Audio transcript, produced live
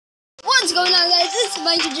What's going on, guys? This is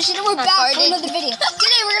my tradition, and we're back for another video.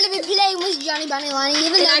 Today we're going to be playing with Johnny, Bonnie, Lonnie,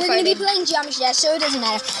 even though we're going to be playing Geometry Dash, so it doesn't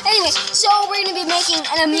matter. Anyway, so we're going to be making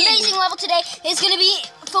an amazing level today. It's going to be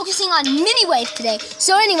focusing on mini wave today.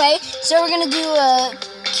 So anyway, we're going to do a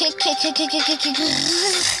kick.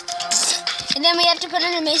 And then we have to put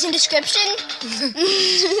an amazing description.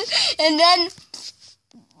 And then,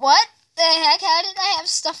 what the heck? How did I have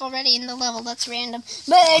stuff already in the level? That's random.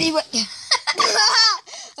 But anyway.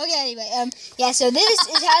 Okay, anyway, yeah, so this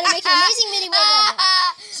is how to make an amazing mini wave level.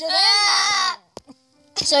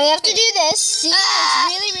 So you have to do this. See, it's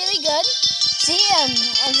really, really good. See,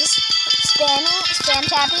 I'm just spam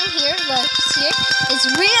tapping here. Look, see, it's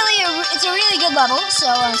a really good level. So,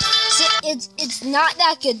 see, it's not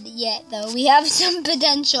that good yet, though. We have some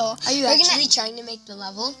potential. Are you actually trying to make the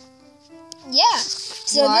level? Yeah.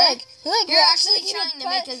 So look, you're actually trying to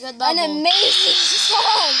make a good level. An amazing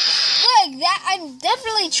song. Look, that I'm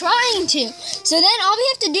definitely trying to. So then all we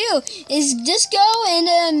have to do is just go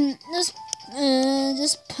and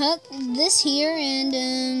just put this here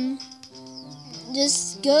and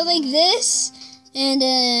just go like this and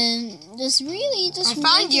just I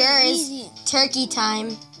found yours. Turkey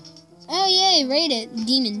time. Oh yay, rate it,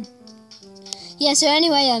 demon. Yeah. So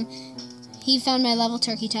anyway, he found my level,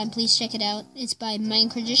 Turkey Time. Please check it out. It's by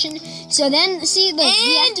Minecraft. So then, see, look,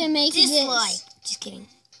 we have to make dislike. This. Just kidding.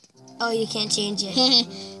 Oh, you can't change it.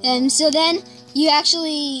 So then, you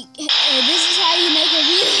actually, this is how you make a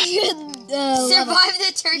really good survive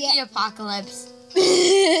the turkey apocalypse.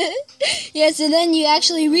 Yeah, so then you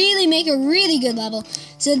actually really make a really good level.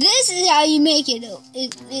 So this is how you make it.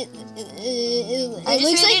 It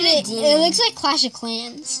looks like Clash of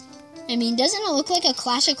Clans. I mean, doesn't it look like a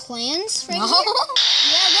Clash of Clans right here?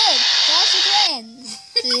 Yeah, good. Clash of Clans.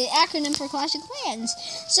 The acronym for Clash of Clans.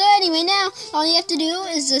 So anyway, now all you have to do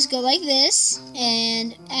is just go like this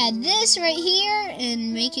and add this right here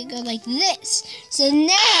and make it go like this. So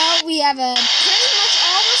now we have a pretty much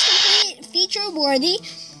almost complete feature-worthy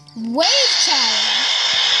wave challenge.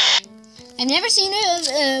 I've never seen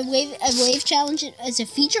a wave challenge as a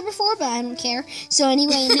feature before, but I don't care. So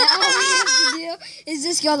anyway, now all we have to do is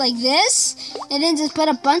just go like this, and then just put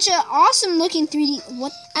a bunch of awesome looking 3D.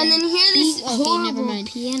 What? And then hear this never mind.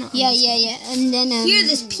 Piano. Yeah. And then hear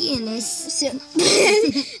this pianist. So,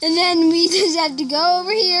 and then we just have to go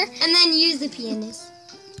over here, and then use the pianist.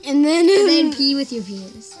 And then pee with your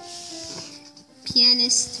pianist.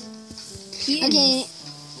 Pianist.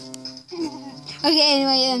 Okay,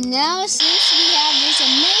 anyway, now since we have this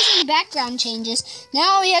amazing background changes,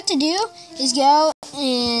 now all we have to do is go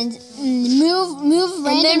and move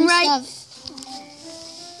random stuff.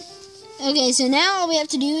 Okay, so now all we have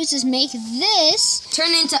to do is just make this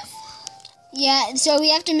turn into... Yeah, so we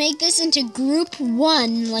have to make this into group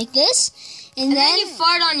 1, like this. And then you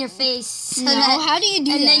fart on your face. No, how do you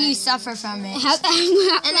do that? And then you suffer from it. How?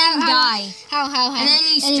 Die. How? And then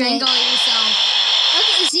you strangle yourself.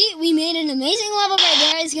 Okay, see, we made an amazing level right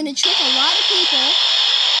there. It's going to trick a lot of people.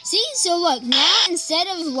 See, so look, now instead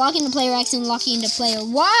of locking to player X and locking into player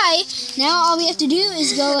Y, now all we have to do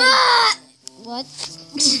is go like... What?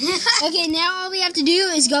 Okay, now all we have to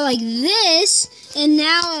do is go like this, and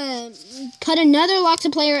now put another lock to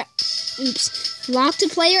player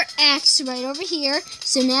X right over here.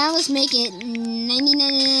 So now let's make it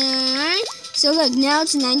 99.99. So look, now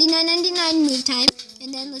it's 99.99 move time.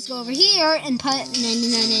 And then let's go over here and put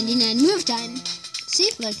 99.99 move time.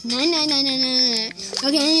 See? Look, 99.99.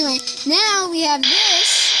 Okay, anyway, now we have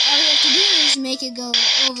this. All we have to do is make it go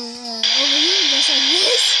over here, just like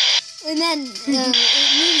this. And then it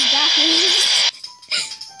moves backwards.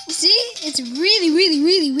 See? It's really, really,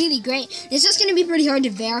 really, really great. It's just going to be pretty hard to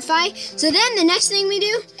verify. So then the next thing we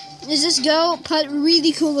do is just go put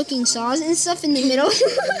really cool looking saws and stuff in the middle.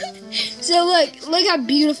 So look how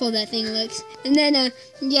beautiful that thing looks. And then,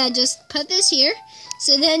 yeah, just put this here.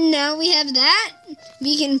 So then now we have that.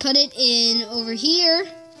 We can put it in over here.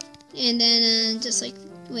 And then just like,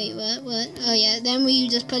 wait, what? Oh yeah, then we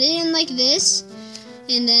just put it in like this.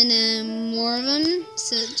 And then more of them,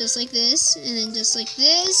 so just like this, and then just like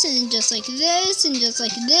this, and just like this, and just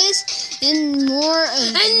like this, and more of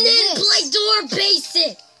And then play Door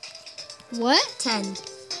Basic! What? 10.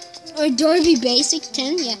 Or Dorby Basic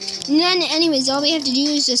 10, yeah. And then, anyways, all we have to do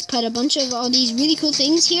is just put a bunch of all these really cool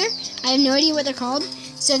things here. I have no idea what they're called.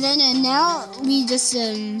 So then, now we just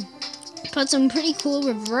put some pretty cool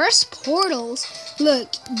reverse portals.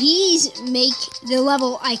 Look, these make the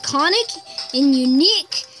level iconic and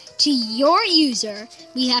unique to your user.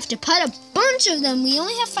 We have to put a bunch bunch of them. We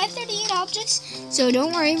only have 538 objects, so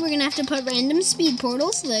don't worry. We're gonna have to put random speed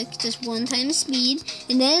portals. Look, just 1 time speed,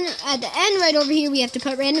 and then at the end right over here, we have to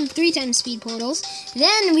put random 3 times speed portals.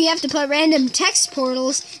 Then we have to put random text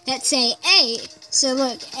portals that say A. So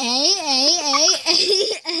look, A.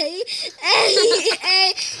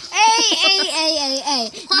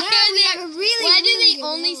 Why do they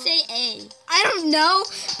only say A? I don't know,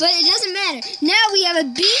 but it doesn't matter. Now we have a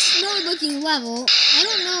beast mode looking level. I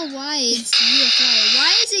don't know why it's UFO.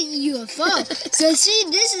 Why is it UFO? So see,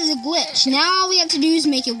 this is a glitch. Now all we have to do is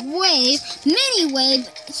make a wave, mini wave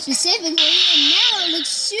specifically, and now it looks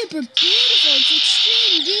super beautiful. It's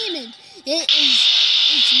Extreme Demon.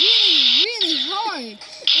 It's really hard.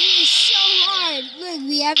 It is so hard. Look,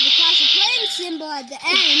 we have the Clash of Clans symbol at the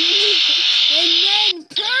end. And then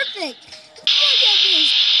perfect. Look at this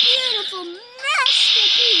beautiful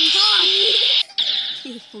masterpiece.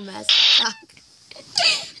 Beautiful masterpiece.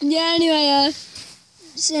 Yeah, anyway,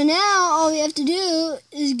 so now all we have to do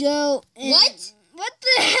is go and... What? What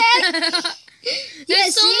the heck?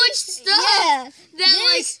 There's so much stuff.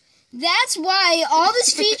 Yeah. That's why all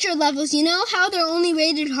these feature levels, you know how they're only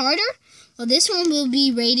rated harder? Well, this one will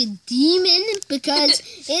be rated Demon because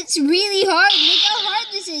it's really hard. Look how hard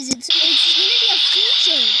this is. It's going to be a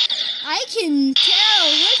feature. I can tell.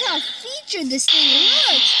 Look how featured this thing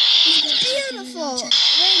looks. It's beautiful.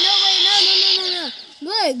 Wait, no.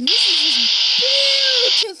 Look, this is just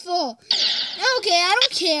beautiful. Okay, I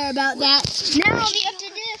don't care about that. Now all we have to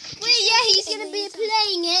do... Wait, yeah, he's going to be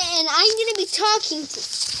playing it, and I'm going to be talking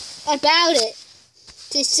about it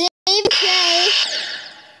to save Clay.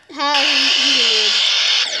 How he did.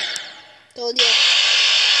 Told you.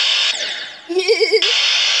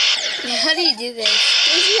 How do you do this?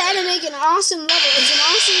 This is how to make an awesome level. It's an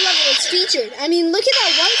awesome level. It's featured. I mean, look at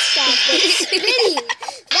that white stuff that's spinning.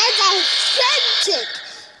 That's authentic.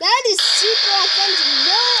 That is super authentic.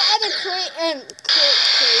 No other creator,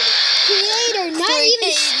 not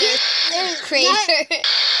even Zipburners.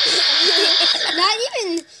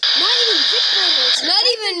 Not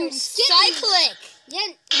even Cyclic. Yeah,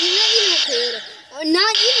 he's not even a creator. Or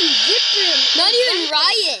not even Zipburners. Not even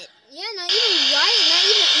Riot. Yeah, not even Riot.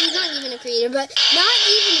 He's not even a creator, but not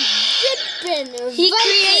even Zipburners. He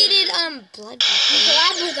created Blood. He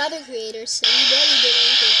collabed with other creators, and he barely did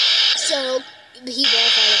anything. So he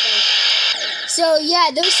verified it though. So yeah,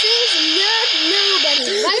 those things,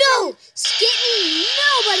 nobody. No, Skitten,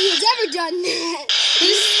 nobody has ever done that.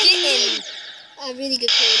 Who's Skitten? A really good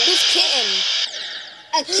creator. Who's Kitten?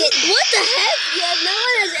 A kitten. What the heck? Yeah, no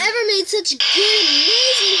one has ever made such a good,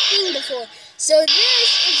 amazing thing before. So this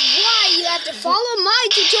is why you have to follow my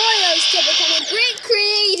tutorials to become a great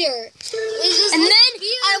creator. And then,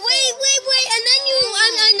 wait, and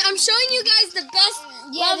then I'm showing you guys the best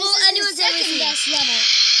level anyone's ever seen. Best level.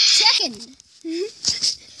 Second.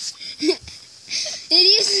 It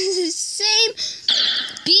uses the same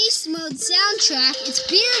beast mode soundtrack. It's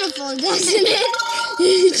beautiful, doesn't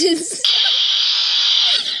it? Just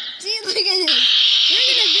see, look at this. We're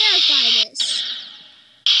gonna verify this.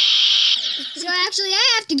 So actually, I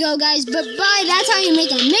have to go, guys. But bye. That's how you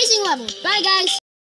make an amazing level. Bye, guys.